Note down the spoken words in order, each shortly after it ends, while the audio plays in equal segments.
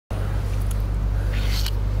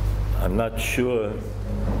I'm not sure,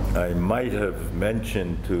 I might have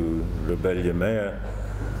mentioned to Rabbi Meir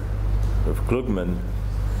of Klugman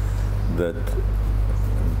that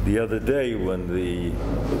the other day when the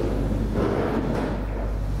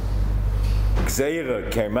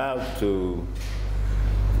Gzeira came out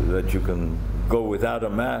that you can go without a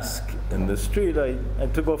mask in the street, I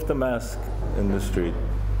took off the mask in the street.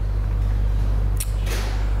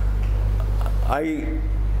 I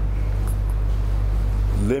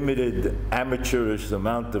limited amateurish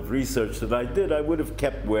amount of research that I did, I would have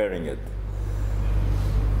kept wearing it.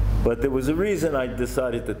 But there was a reason I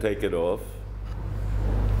decided to take it off.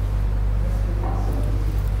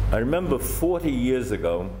 I remember 40 years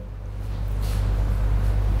ago,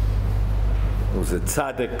 there was a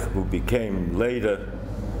tzaddik who became later,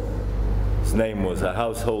 his name was a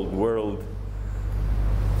household word,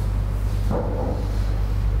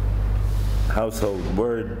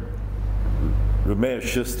 Rabbi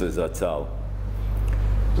Schuster Zatzal.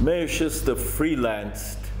 Rabbi Schuster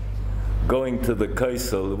freelanced going to the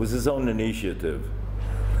Kaisel. It was his own initiative.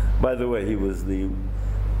 By the way, he was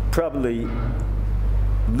probably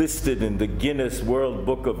listed in the Guinness World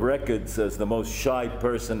Book of Records as the most shy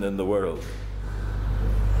person in the world.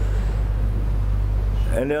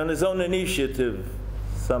 And on his own initiative,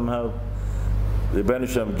 somehow, the Rebbeinu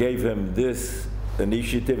Shalom gave him this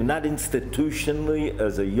initiative, not institutionally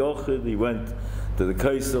as a yochid. He went to the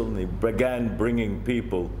Kaisel and he began bringing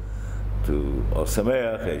people to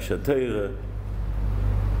Osameach, Eshatera.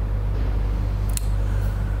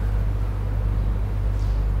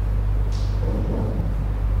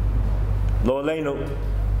 Lo Aleinu,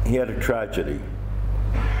 he had a tragedy.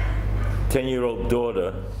 10-year-old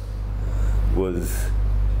daughter was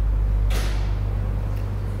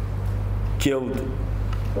killed.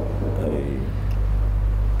 A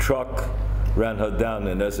truck ran her down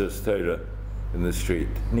in Ezra's Torah in the street,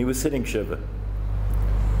 and he was sitting shiva.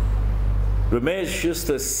 Rabbi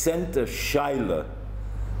Schuster sent a shaila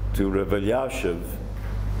to Rabbi Yashiv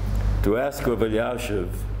to ask Rabbi Yashiv,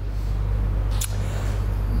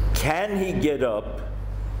 can he get up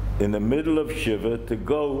in the middle of Shiva to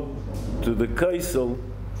go to the Kaisel,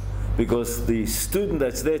 because the student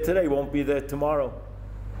that's there today won't be there tomorrow.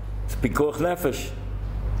 It's Pikuach Nefesh.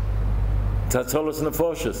 Tzatzolos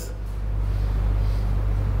Nefoshes.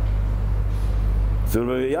 So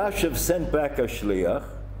Rabbi Yashiv sent back a shliach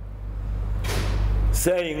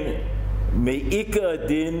saying, Me'ika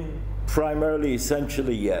adin, primarily,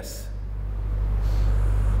 essentially, yes.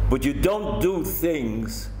 But you don't do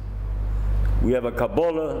things, we have a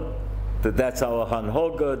Kabbalah, that's our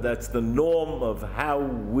hanhoga, that's the norm of how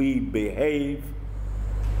we behave.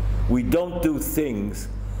 We don't do things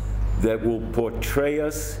that will portray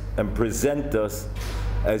us and present us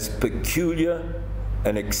as peculiar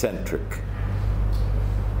and eccentric.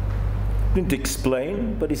 Didn't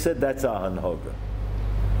explain, but he said that's our hanhoga.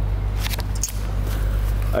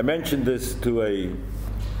 I mentioned this to a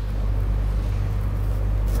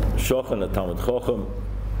shochan, a Talmud Chochem,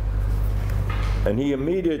 and he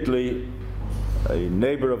immediately, a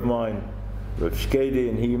neighbor of mine, Rav Shkedi,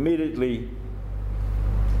 and he immediately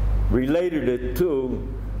related it to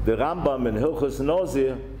the Rambam in Hilchos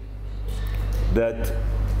Nozir, that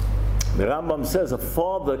the Rambam says a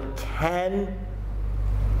father can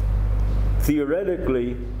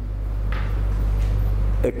theoretically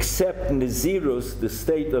accept Nazirus, the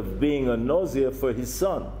state of being a Nozir, for his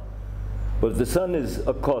son. But if the son is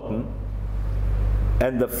a cotton,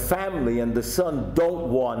 and the family and the son don't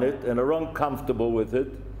want it and are uncomfortable with it,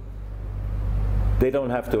 they don't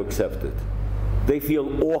have to accept it. They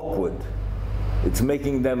feel awkward. It's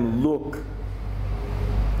making them look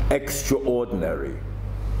extraordinary.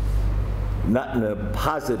 Not in a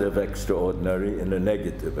positive extraordinary, in a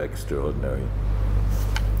negative extraordinary.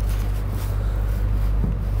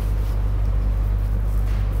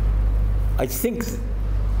 I think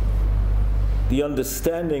the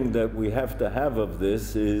understanding that we have to have of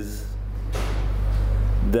this is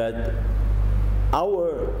that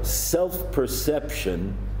our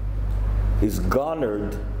self-perception is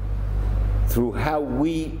garnered through how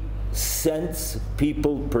we sense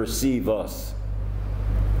people perceive us.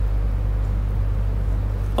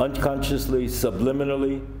 Unconsciously,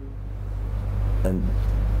 subliminally, and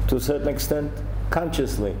to a certain extent,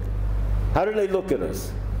 consciously. How do they look at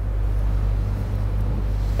us?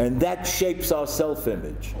 And that shapes our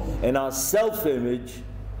self-image. And our self-image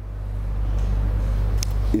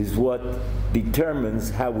is what determines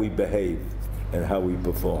how we behave and how we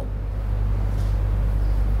perform.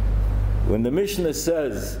 When the Mishnah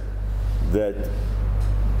says that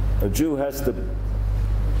a Jew has to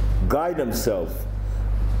guide himself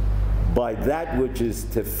by that which is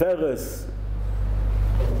Teferes,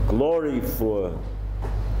 glory for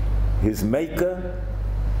his maker,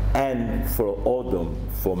 and for Odom,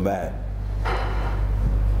 for man.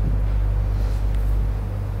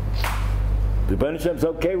 The Rebbeinu Shem's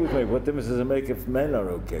okay with me. What difference does it make if men are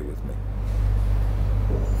okay with me?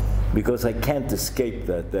 Because I can't escape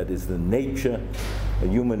that. That is the nature. A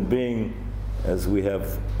human being, as we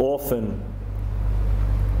have often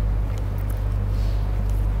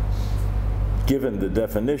given the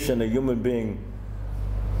definition, a human being,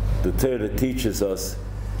 the Torah teaches us,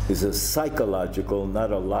 is a psychological,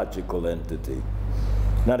 not a logical entity,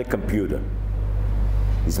 not a computer.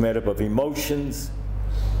 He's made up of emotions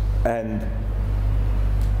and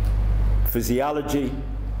physiology,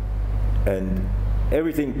 and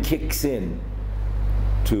everything kicks in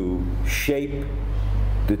to shape,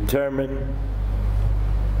 determine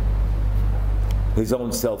his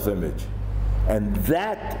own self-image. And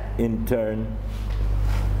that, in turn,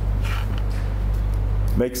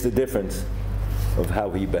 makes the difference of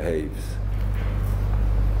how he behaves.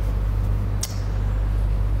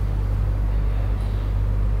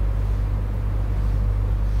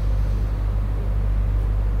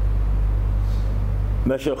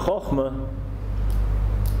 Mesher Chochma,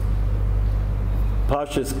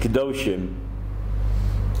 Pashas Kedoshim,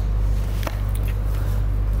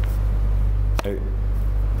 I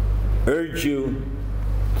urge you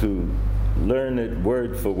to learn it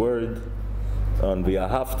word for word on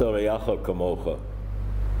V'ahavta Re'acha Kamocha.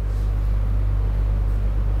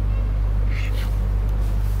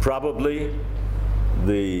 Probably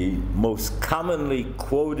the most commonly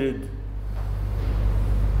quoted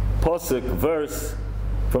posuk, verse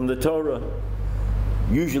from the Torah,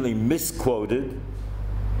 usually misquoted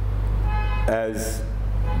as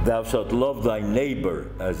thou shalt love thy neighbor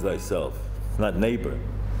as thyself. It's not neighbor.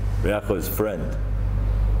 Re'acha is friend.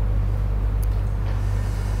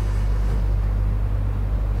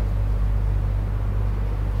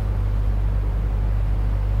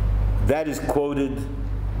 That is quoted,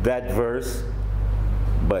 that verse,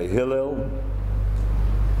 by Hillel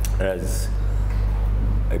as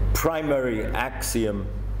a primary axiom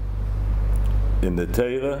in the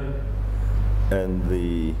Torah, and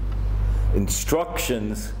the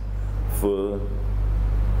instructions for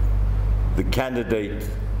the candidate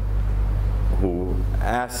who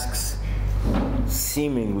asks,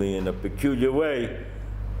 seemingly in a peculiar way,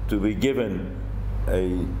 to be given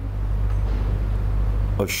a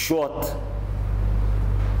short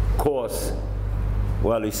course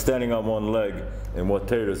while he's standing on one leg in what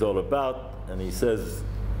Torah is all about, and he says,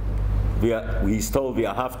 he's told, this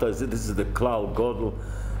is the klal godel,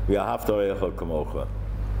 v'ahavta re'acha kamocha.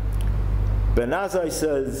 Ben Azai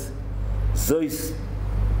says, zois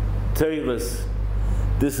Torahs,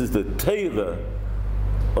 this is the Torah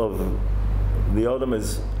of the Odom,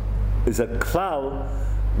 is a klal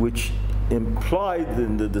which implied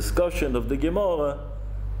in the discussion of the Gemara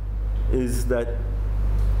is that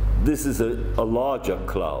this is a larger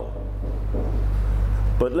klal.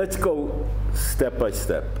 But let's go step by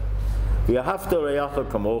step. V'ahavta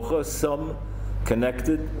re'acha kamocha, some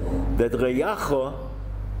connected, that re'acha,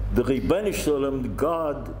 the Ribono Shel Olam,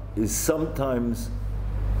 God, is sometimes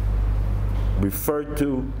referred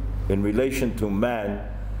to in relation to man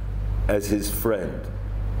as his friend.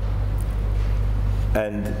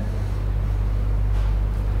 And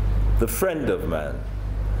the friend of man.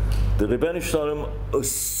 The Ribono Shel Olam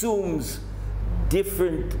assumes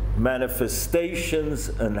different manifestations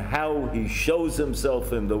and how he shows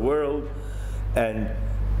himself in the world and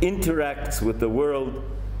interacts with the world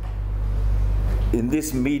in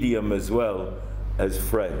this medium as well as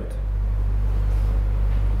friend.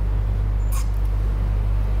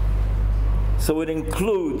 So it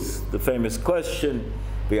includes the famous question,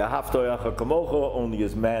 V'ahavta re'acha kamocha, only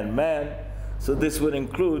is man man. So this would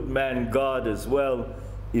include man God as well,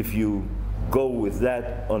 if you go with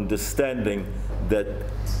that understanding that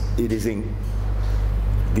it is in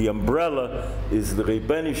the umbrella is the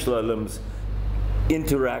Ribono Shel Olam's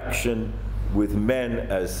interaction with men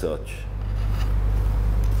as such.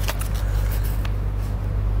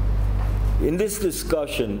 In this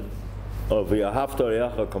discussion of V'ahavta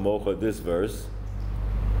re'acha kamocha, this verse,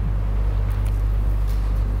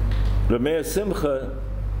 Rabbi Simcha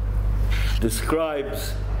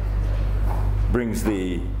describes, brings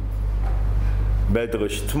the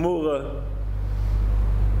Medrash Tmura,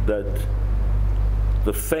 that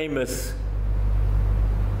the famous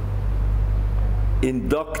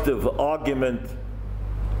inductive argument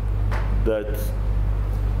that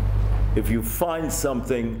if you find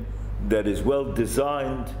something that is well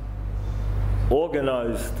designed,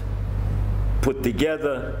 organized, put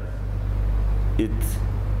together, it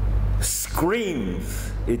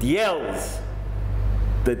screams, it yells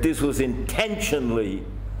that this was intentionally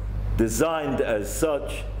designed as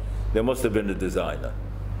such, there must have been a designer.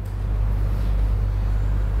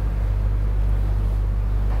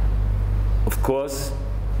 Of course,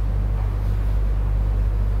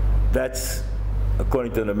 that's,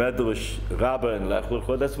 according to the Medrash Rabbi and Lech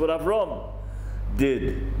Lecho, that's what Avram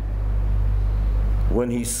did when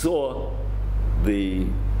he saw the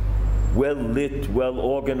well-lit,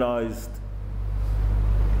 well-organized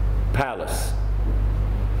palace.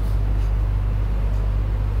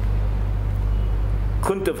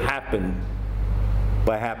 Couldn't have happened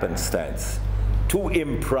by happenstance. Too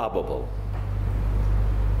improbable.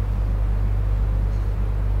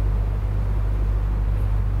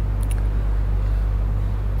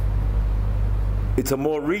 It's a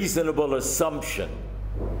more reasonable assumption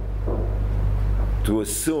to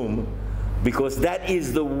assume, because that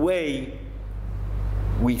is the way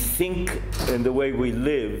we think and the way we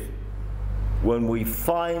live when we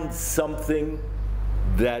find something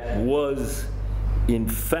that was in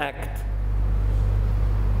fact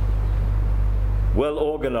well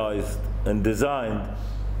organized and designed.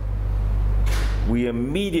 We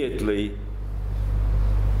immediately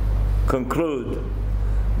conclude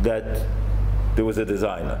that there was a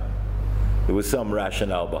designer. There was some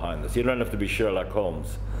rationale behind this. You don't have to be Sherlock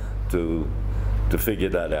Holmes to figure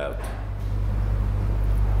that out.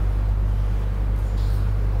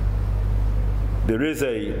 There is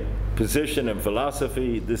a position in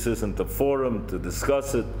philosophy, this isn't the forum to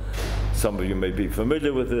discuss it, some of you may be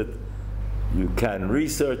familiar with it, you can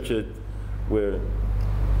research it, where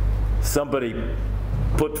somebody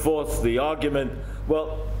put forth the argument,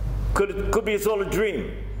 well, could be it's all a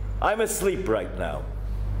dream. I'm asleep right now,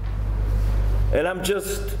 and I'm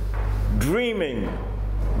just dreaming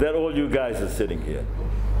that all you guys are sitting here.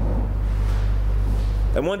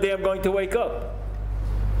 And one day I'm going to wake up.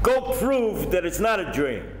 Go prove that it's not a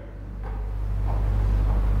dream.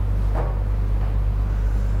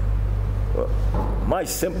 Well, my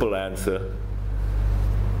simple answer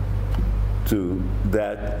to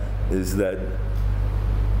that is that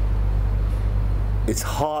it's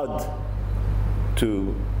hard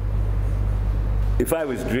to, if I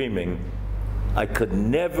was dreaming, I could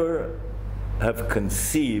never have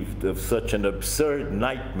conceived of such an absurd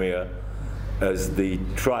nightmare as the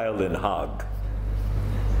trial in Hague.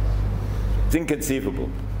 It's inconceivable.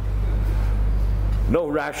 No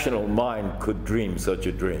rational mind could dream such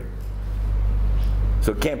a dream.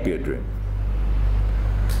 So it can't be a dream.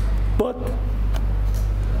 But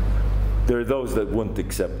there are those that wouldn't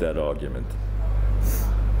accept that argument.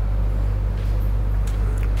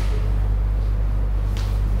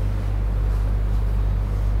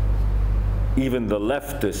 Even the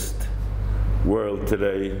leftist world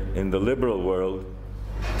today, in the liberal world,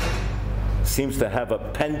 seems to have a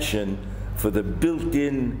penchant for the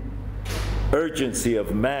built-in urgency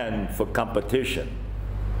of man for competition.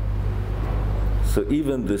 So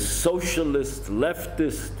even the socialist,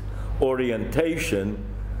 leftist orientation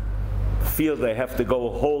feel they have to go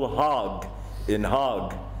whole hog in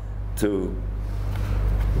Hague to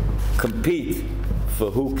compete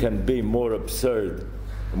for who can be more absurd,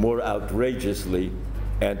 more outrageously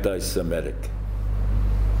anti-Semitic.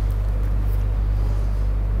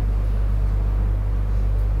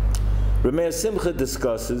 Rabbi Simcha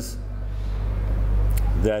discusses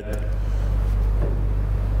that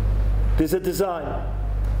there's a design,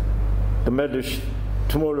 the Medrash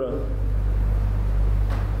Tamura,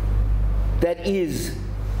 that is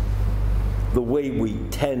the way we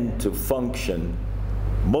tend to function,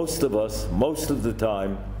 most of us, most of the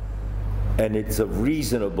time, and it's a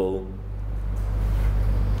reasonable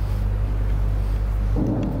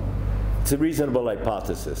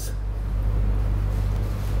hypothesis.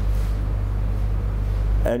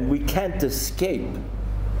 And we can't escape.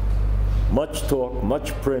 Much talk,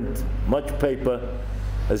 much print, much paper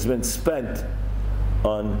has been spent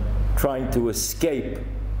on trying to escape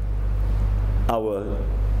our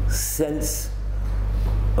sense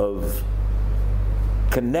of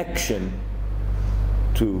connection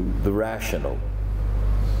to the rational,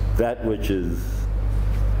 that which is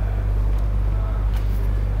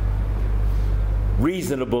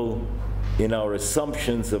reasonable in our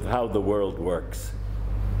assumptions of how the world works.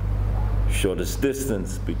 Shortest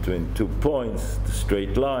distance between 2 points, the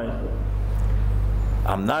straight line.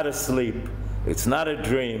 I'm not asleep, it's not a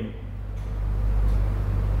dream.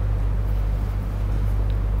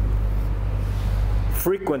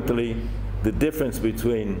 Frequently, the difference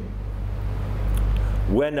between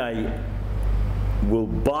when I will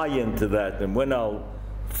buy into that and when I'll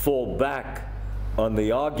fall back on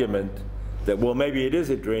the argument that, well, maybe it is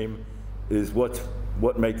a dream, is what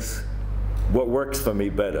works for me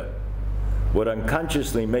better. What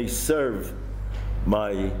unconsciously may serve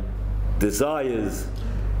my desires,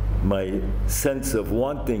 my sense of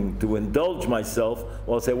wanting to indulge myself,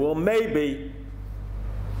 I'll say, well, maybe,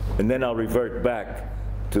 and then I'll revert back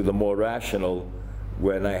to the more rational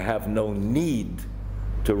when I have no need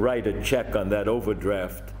to write a check on that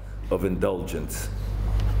overdraft of indulgence.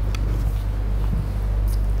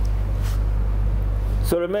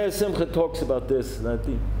 So Rabbi Simcha talks about this, that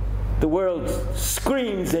the world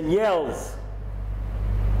screams and yells.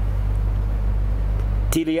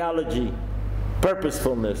 Teleology,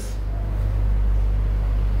 purposefulness.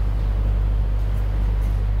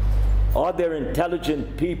 Are there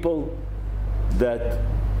intelligent people that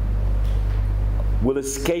will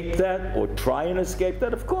escape that or try and escape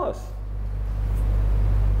that? Of course.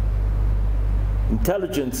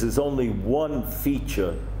 Intelligence is only one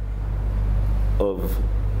feature of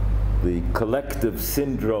the collective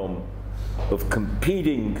syndrome of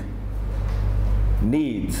competing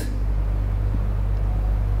needs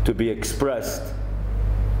to be expressed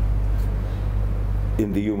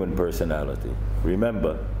in the human personality.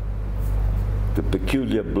 Remember, the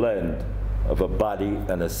peculiar blend of a body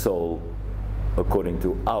and a soul according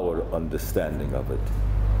to our understanding of it.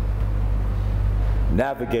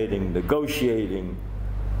 Navigating, negotiating,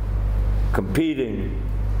 competing.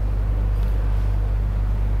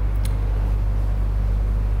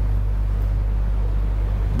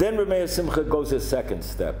 Then Rabbi Simcha goes a second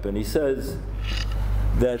step, and he says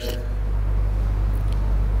that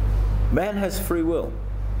man has free will.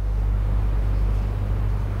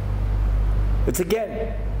 It's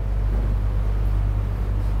again,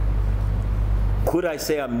 could I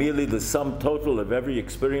say I'm merely the sum total of every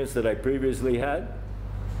experience that I previously had?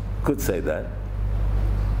 Could say that.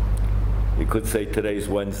 You could say today's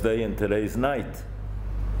Wednesday and today's night.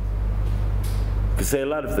 You could say a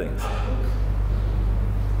lot of things.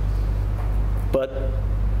 But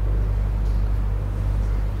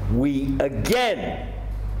we again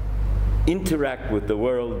interact with the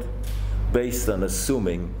world based on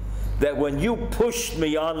assuming that when you pushed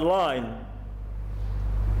me online,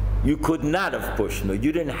 you could not have pushed me.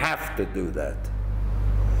 You didn't have to do that.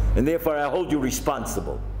 And therefore, I hold you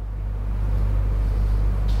responsible.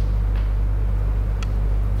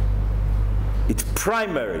 It's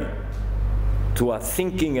primary to our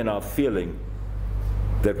thinking and our feeling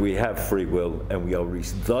that we have free will, and we are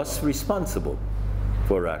thus responsible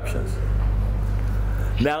for our actions.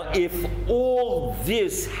 Now, if all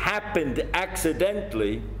this happened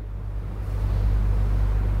accidentally,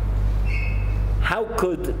 how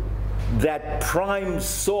could that prime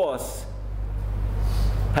source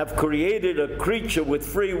have created a creature with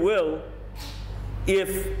free will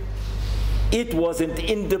if it wasn't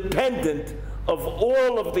independent of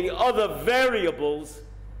all of the other variables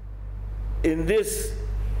in this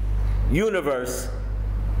universe?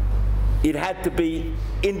 It had to be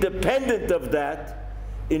independent of that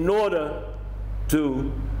in order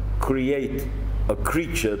to create a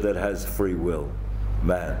creature that has free will,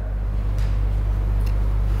 man.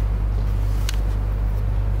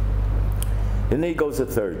 And then he goes a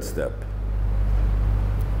third step.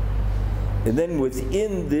 And then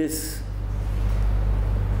within this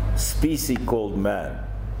species called man,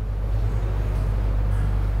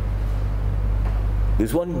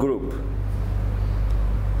 there's one group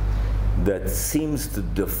that seems to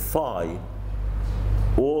defy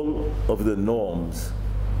all of the norms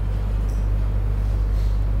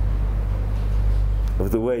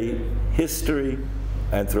of the way history,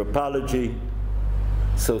 anthropology,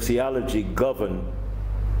 sociology govern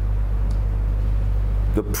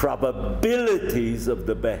the probabilities of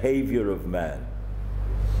the behavior of man.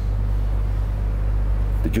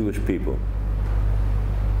 The Jewish people.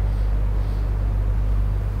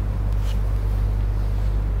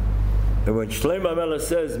 And when Shlomo HaMelech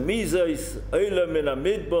says, Mizos oila min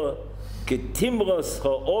hamidbar ketimros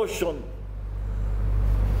ha'oshon,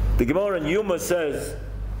 the Gemara in Yuma says,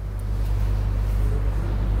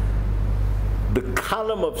 the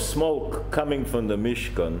column of smoke coming from the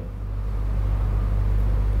Mishkan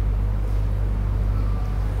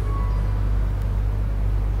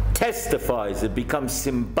testifies, it becomes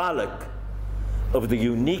symbolic of the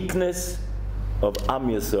uniqueness of Am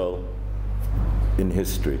Yisrael in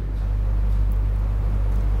history.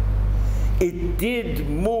 It did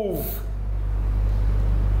move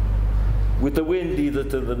with the wind either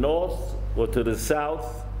to the north or to the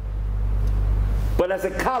south, but as a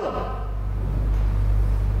column.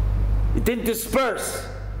 It didn't disperse.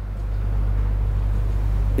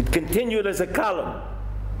 It continued as a column.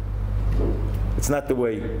 It's not the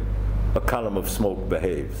way a column of smoke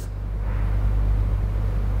behaves.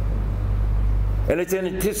 And it's an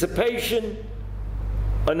anticipation,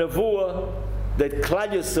 a nevuah, that Klal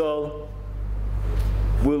Yisrael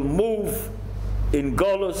will move in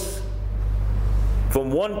Golus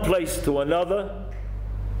from one place to another,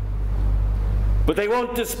 but they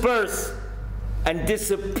won't disperse and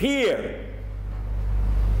disappear.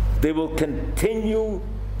 They will continue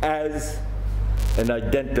as an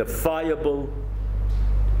identifiable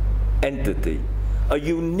entity, a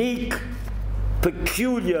unique,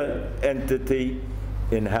 peculiar entity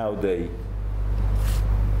in how they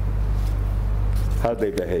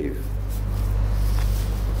behave.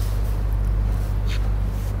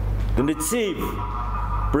 The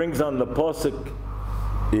Netziv brings on the pasuk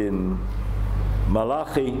in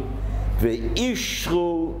Malachi,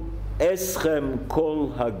 ve'ishru eschem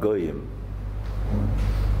kol hagoyim.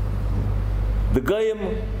 The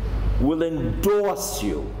goyim will endorse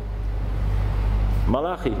you.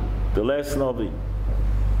 Malachi, the last Navi.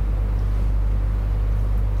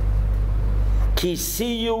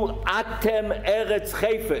 Kisiyu atem eretz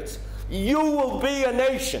chayfetz. You will be a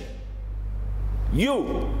nation.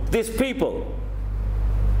 You, this people.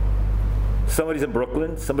 Somebody's in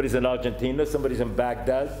Brooklyn, somebody's in Argentina, somebody's in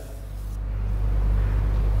Baghdad.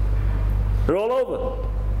 They're all over.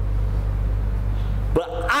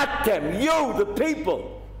 But atem, you, the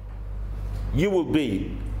people, you will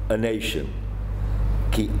be a nation.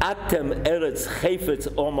 Ki atem eretz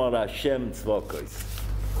chayfetz omar Hashem tzvakos.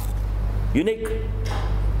 Unique.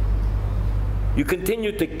 You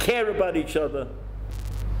continue to care about each other,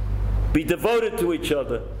 be devoted to each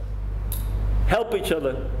other, help each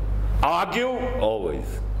other, argue, always.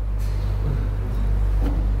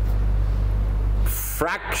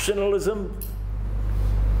 Fractionalism,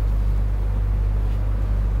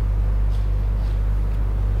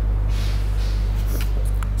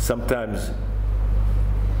 sometimes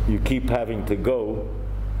you keep having to go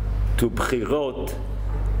to bchirot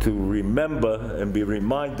to remember and be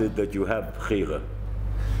reminded that you have bchira.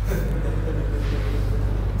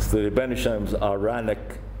 It's the Rebbeinu Shalom's ironic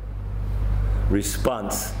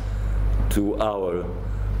response to our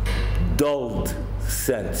dulled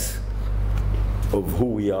sense of who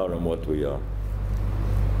we are and what we are.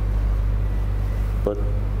 But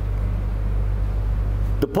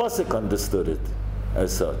the pasuk understood it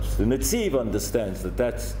as such. The Netziv understands that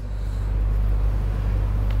that's,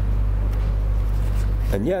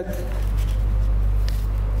 and yet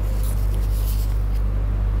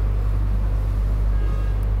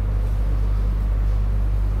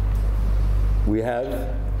we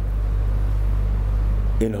have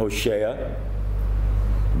in Hosea,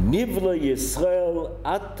 Nivla Yisrael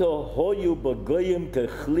ato hoyu b'goyim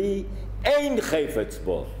kechli ein chayfetz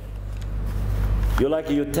bo. You're like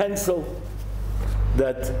a utensil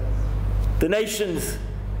that the nations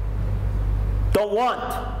don't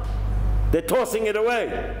want. They're tossing it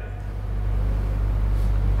away.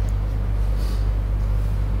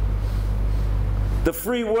 The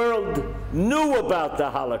free world knew about the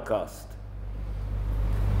Holocaust.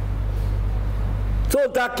 It's all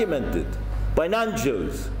documented by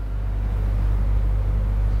non-Jews.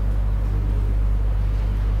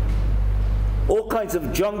 All kinds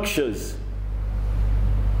of junctures.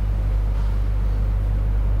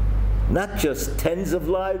 Not just tens of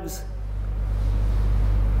lives,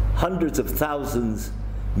 hundreds of thousands,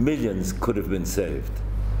 millions could have been saved.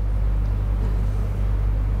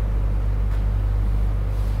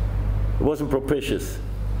 It wasn't propitious.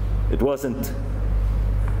 It wasn't,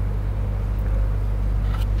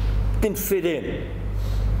 didn't fit in.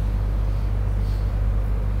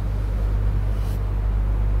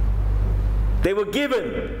 They were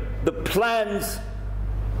given the plans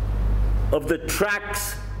of the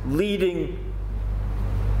tracks leading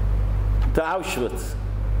to Auschwitz,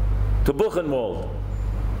 to Buchenwald.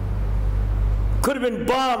 Could have been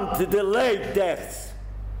bombed to delay deaths.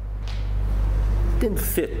 Didn't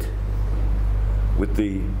fit with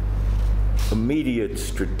the immediate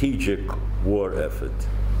strategic war effort.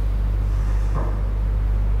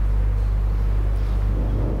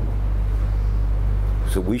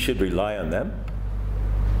 So we should rely on them?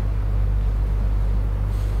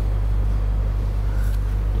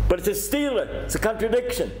 But it's a stealer, it's a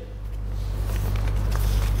contradiction.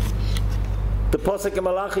 The Pasuk in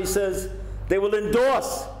Malachi says they will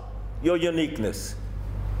endorse your uniqueness.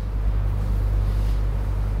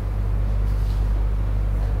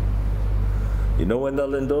 You know when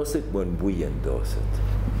they'll endorse it? When we endorse it.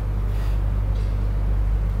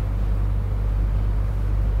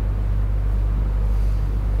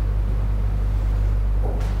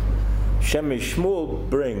 Shem Shmuel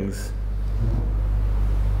brings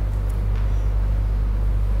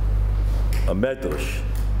a medrash.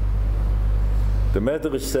 The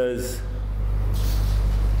medrash says,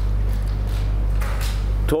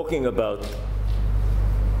 talking about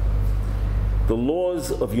the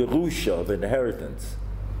laws of Yerusha, of inheritance.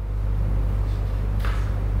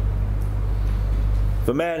 If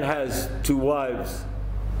a man has 2 wives,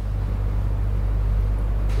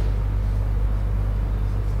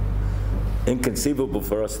 inconceivable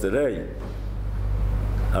for us today.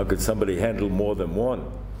 How could somebody handle more than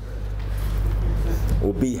one?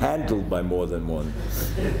 Or be handled by more than one?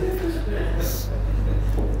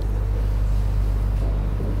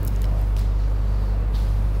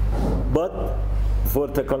 But for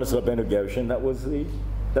Takonos Rabbeinu Gershon, that was the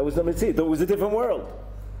mitzvah. It was a different world.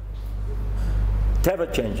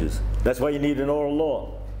 Teva changes. That's why you need an oral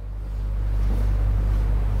law,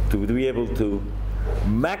 to be able to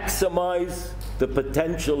maximize the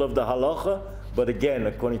potential of the halacha, but again,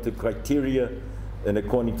 according to criteria and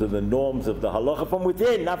according to the norms of the halacha from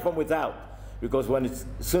within, not from without. Because as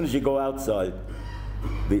soon as you go outside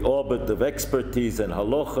the orbit of expertise and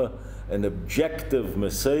halacha and objective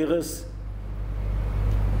meseirus,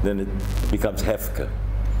 then it becomes hefka.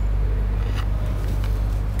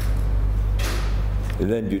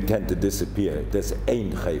 And then you tend to disappear. There's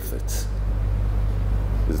ein chayfetz.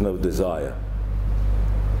 There's no desire.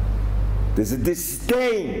 There's a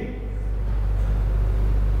disdain.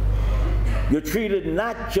 You're treated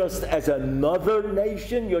not just as another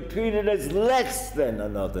nation, you're treated as less than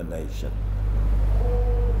another nation.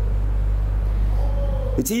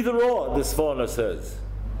 It's either or, this Sforno says.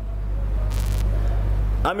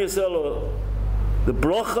 Am Yisrael, the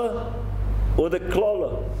brocha or the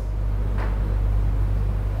klola.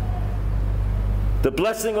 The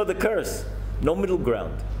blessing or the curse. No middle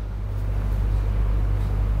ground.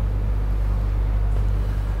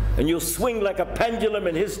 And you'll swing like a pendulum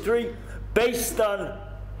in history based on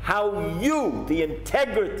how you, the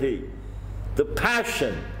integrity, the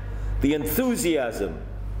passion, the enthusiasm,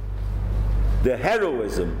 the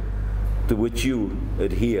heroism to which you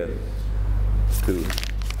adhere to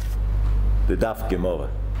the Daf Gemara.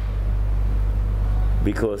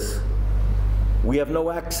 Because we have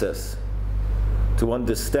no access to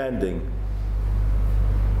understanding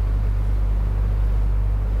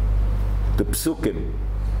the psukim,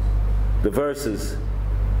 the verses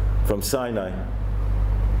from Sinai.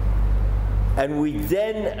 And we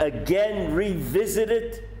then again revisit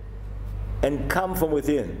it and come from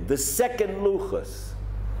within. The second luchas,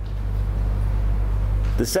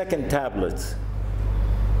 the second tablets,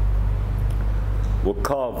 were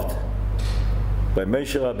carved by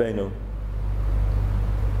Moshe Rabbeinu.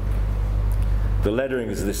 The lettering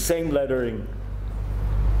is the same lettering.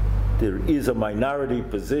 There is a minority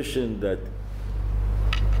position that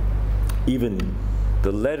even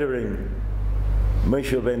the lettering,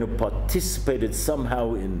 Moshe Rabbeinu participated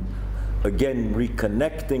somehow in, again,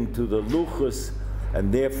 reconnecting to the luchos,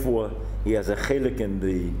 and therefore he has a chelik in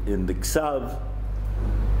the ksav.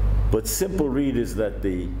 But simple read is that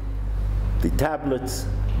the tablets,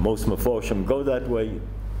 most meforshim go that way,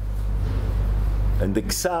 and the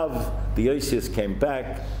ksav, the Yosef came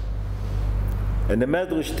back, and the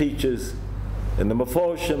Medrash teaches, and the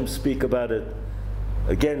meforshim speak about it.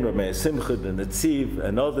 Again, Rabbi Simcha, the Netziv,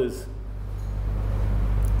 and others.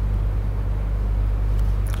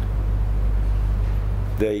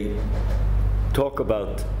 They talk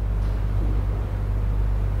about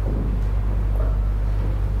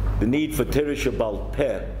the need for Teresh Bal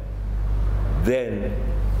Peh. Then,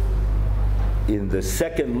 in the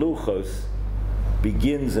second Luchos,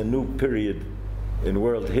 begins a new period in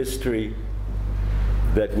world history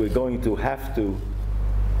that we're going to have to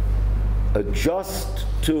adjust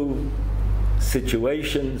to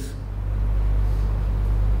situations,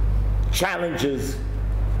 challenges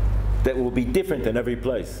that will be different in every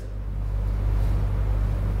place.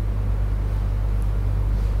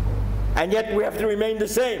 And yet we have to remain the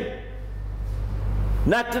same,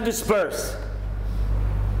 not to disperse.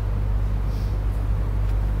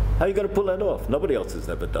 How are you going to pull that off? Nobody else has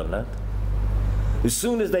ever done that. As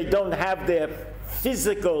soon as they don't have their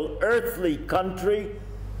physical, earthly country,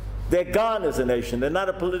 they're gone as a nation. They're not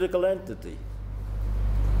a political entity.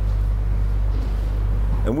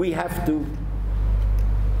 And we have to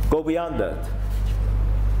go beyond that.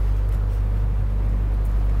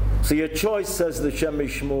 So your choice, says the Shem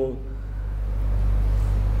Mishmul,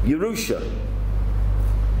 Yerusha.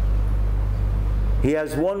 He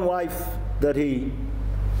has one wife that he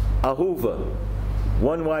ahuva,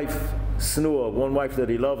 one wife snua, one wife that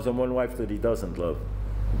he loves and one wife that he doesn't love,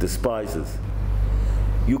 despises.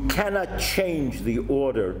 You cannot change the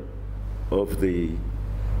order of the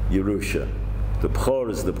Yerusha. The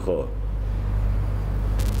B'chor is the B'chor.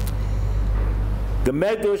 The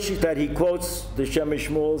Medrash that he quotes, the Shem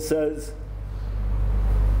Shmuel, says,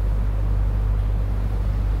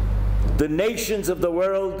 the nations of the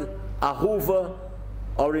world, Ahuva,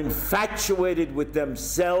 are infatuated with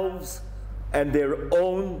themselves and their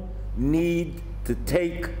own need to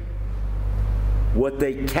take what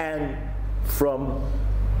they can from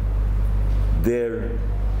their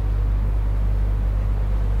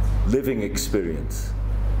living experience,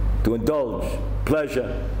 to indulge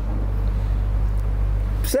pleasure.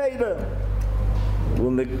 Seder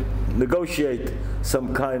will negotiate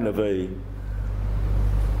some kind of a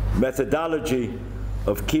methodology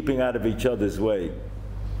of keeping out of each other's way,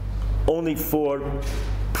 only for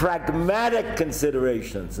pragmatic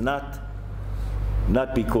considerations, not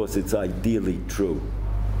because it's ideally true.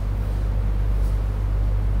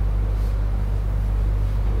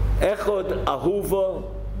 Echad Ahuva,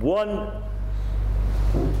 one,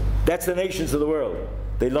 that's the nations of the world.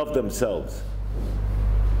 They love themselves.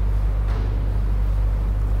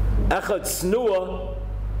 Echad Snua,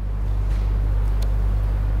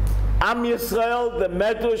 Am Yisrael, the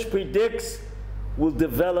Medrash predicts, will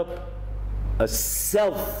develop a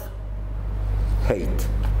self-hate.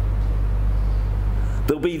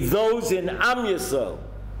 There'll be those in Am Yisrael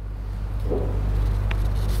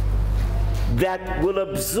that will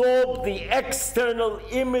absorb the external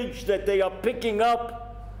image that they are picking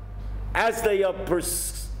up as they are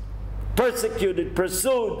persecuted,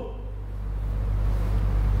 pursued.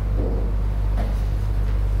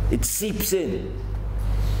 It seeps in,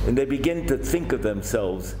 and they begin to think of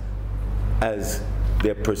themselves as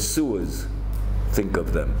their pursuers think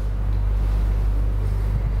of them.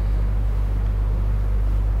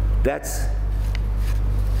 That's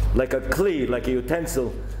like a kli, like a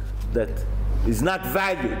utensil that is not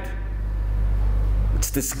valued.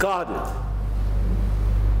 It's discarded.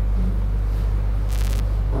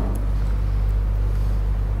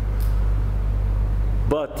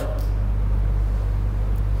 But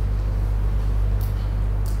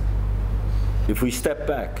if we step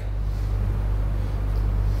back,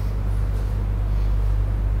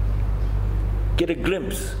 get a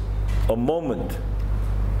glimpse, a moment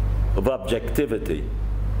of objectivity,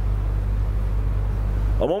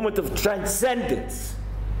 a moment of transcendence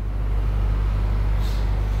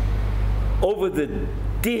over the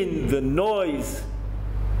din, the noise,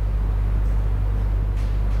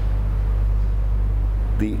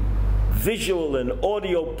 the visual and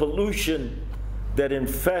audio pollution that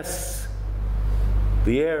infests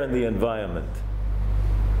the air and the environment.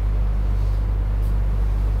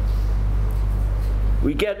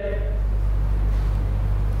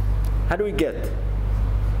 How do we get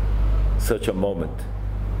such a moment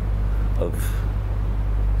of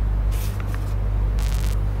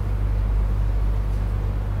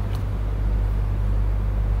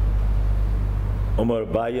Omar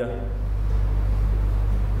Baya,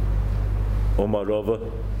 Omar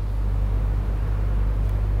Rova?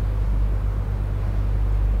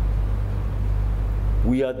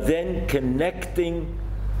 We are then connecting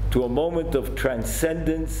to a moment of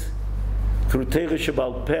transcendence through Torah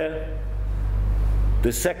Shebal Peh,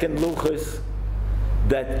 the second Luchas,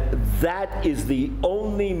 that is the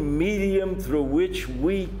only medium through which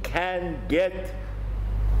we can get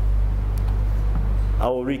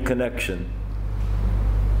our reconnection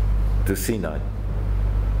to Sinai.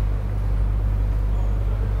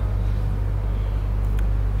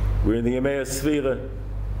 We're in the Yemei Sfira.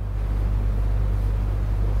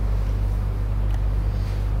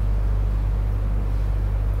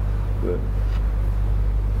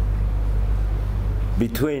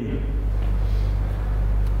 Between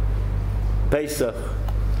Pesach,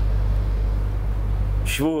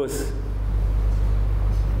 Shavuos,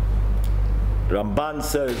 Ramban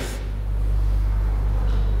says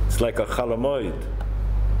it's like a chalamoid.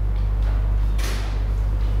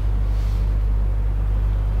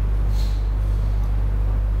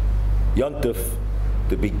 Yontif,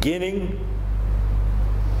 the beginning,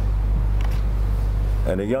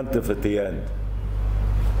 and a Yontif at the end.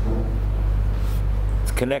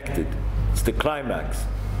 It's connected. It's the climax.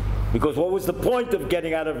 Because what was the point of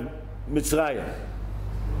getting out of Mitzrayim?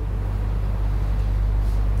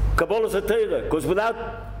 Kabbalas HaTorah. Because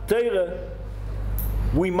without Torah,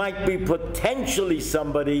 we might be potentially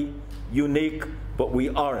somebody unique, but we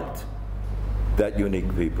aren't that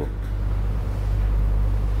unique people.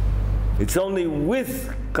 It's only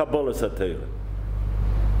with Kabbalas HaTorah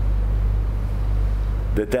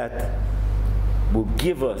that will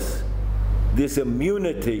give us this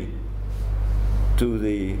immunity to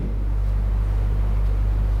the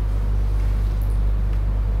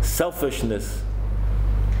selfishness,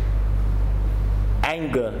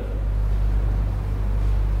 anger,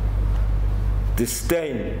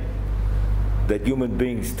 disdain that human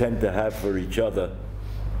beings tend to have for each other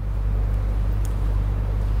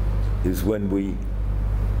is when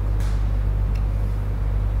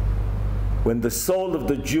the soul of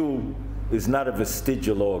the Jew is not a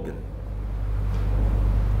vestigial organ.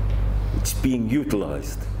 It's being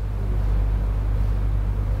utilized.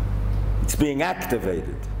 It's being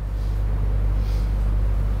activated.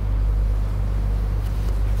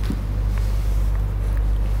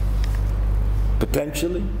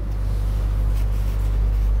 Potentially.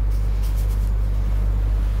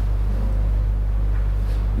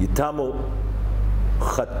 Yitamu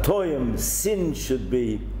chatoim, sin should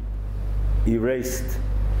be erased,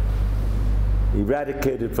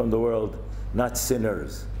 eradicated from the world, not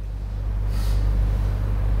sinners.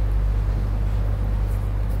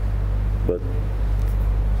 But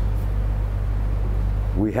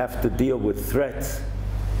we have to deal with threats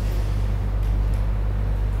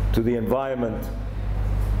to the environment,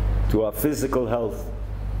 to our physical health,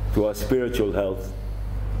 to our spiritual health,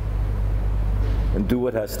 and do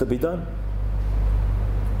what has to be done.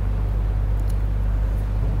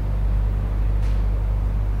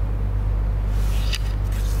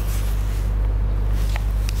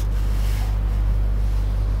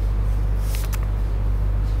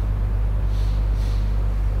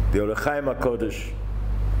 The Or HaChaim HaKodesh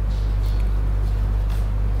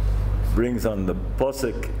brings on the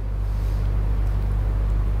posuk,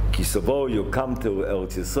 Kisavo, you come to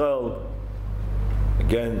Eretz Yisrael,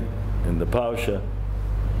 again in the Parsha,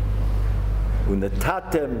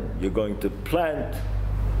 Unetatem, you're going to plant,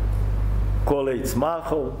 Kol Eitz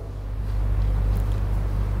Machol,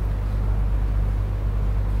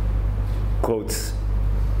 quotes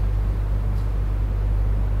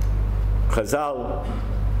Chazal,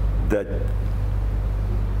 that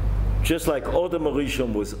just like Odom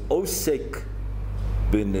Arishon was Osek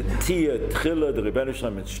b'netiyah tchila, the Rebbeinu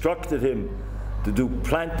Shalom instructed him to do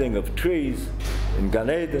planting of trees in Gan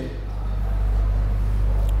Eden.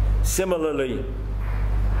 Similarly,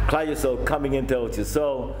 Klal Yisrael coming into Eretz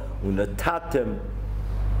Yisrael, unatatem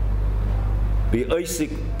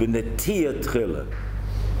b'osek b'netiyah tchila,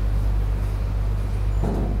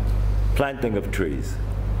 planting of trees.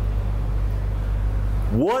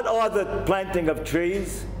 What are the planting of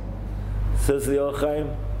trees? Says the Or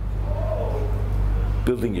HaChaim.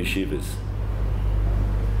 Building yeshivas.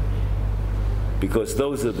 Because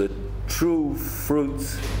those are the true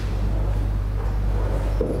fruits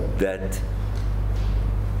that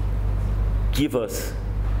give us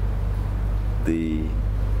the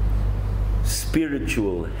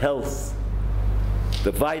spiritual health,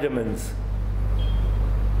 the vitamins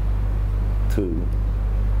to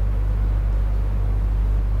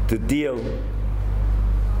deal,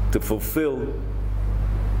 to fulfill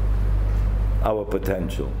our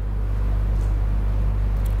potential.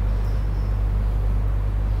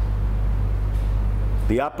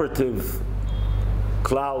 The operative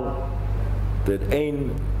klal that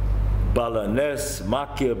ein balanes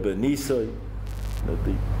makia benisoy, that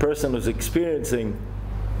the person who's experiencing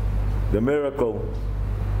the miracle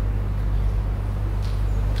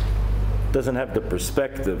doesn't have the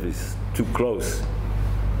perspective, he's too close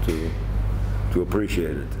to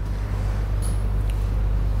appreciate it.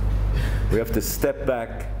 We have to step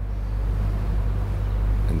back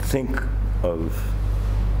and think of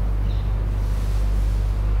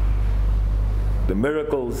the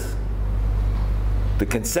miracles, the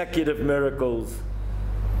consecutive miracles,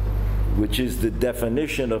 which is the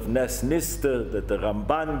definition of Nes Nista that the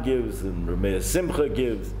Ramban gives and Rameh Simcha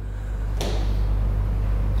gives.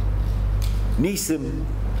 Nisim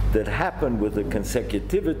that happened with the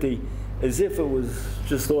consecutivity as if it was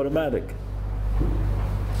just automatic.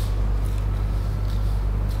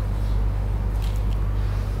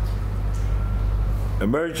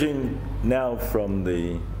 Emerging now from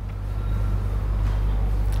the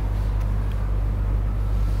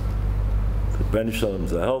Ben Shalom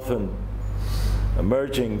Zahelfen,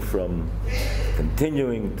 emerging from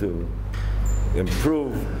continuing to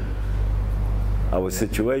improve our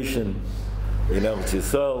situation in Eretz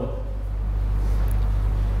Yisrael,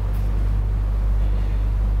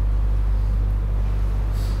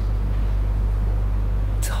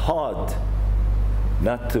 it's hard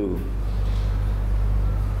not to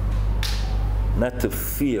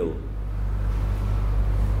feel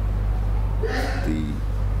the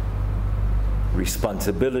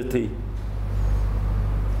responsibility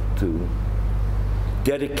to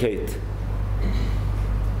dedicate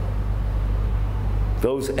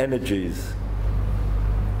those energies,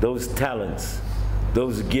 those talents,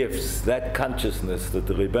 those gifts, that consciousness that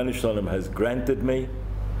the Rebbeinu Shalom has granted me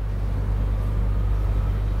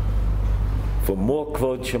for more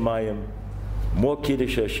Kvod Shemayim, more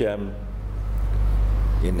Kiddush Hashem,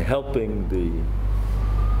 in helping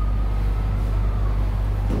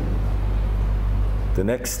the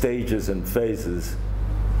next stages and phases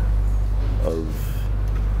of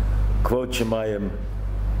Kvod Shemayim,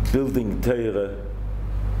 building Torah,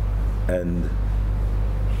 and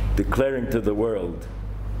declaring to the world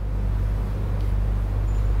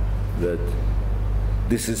that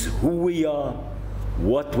this is who we are,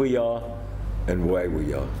 what we are, and why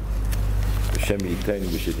we are. Hashem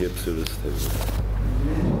Yitein, we should hear B'suras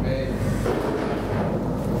Torah.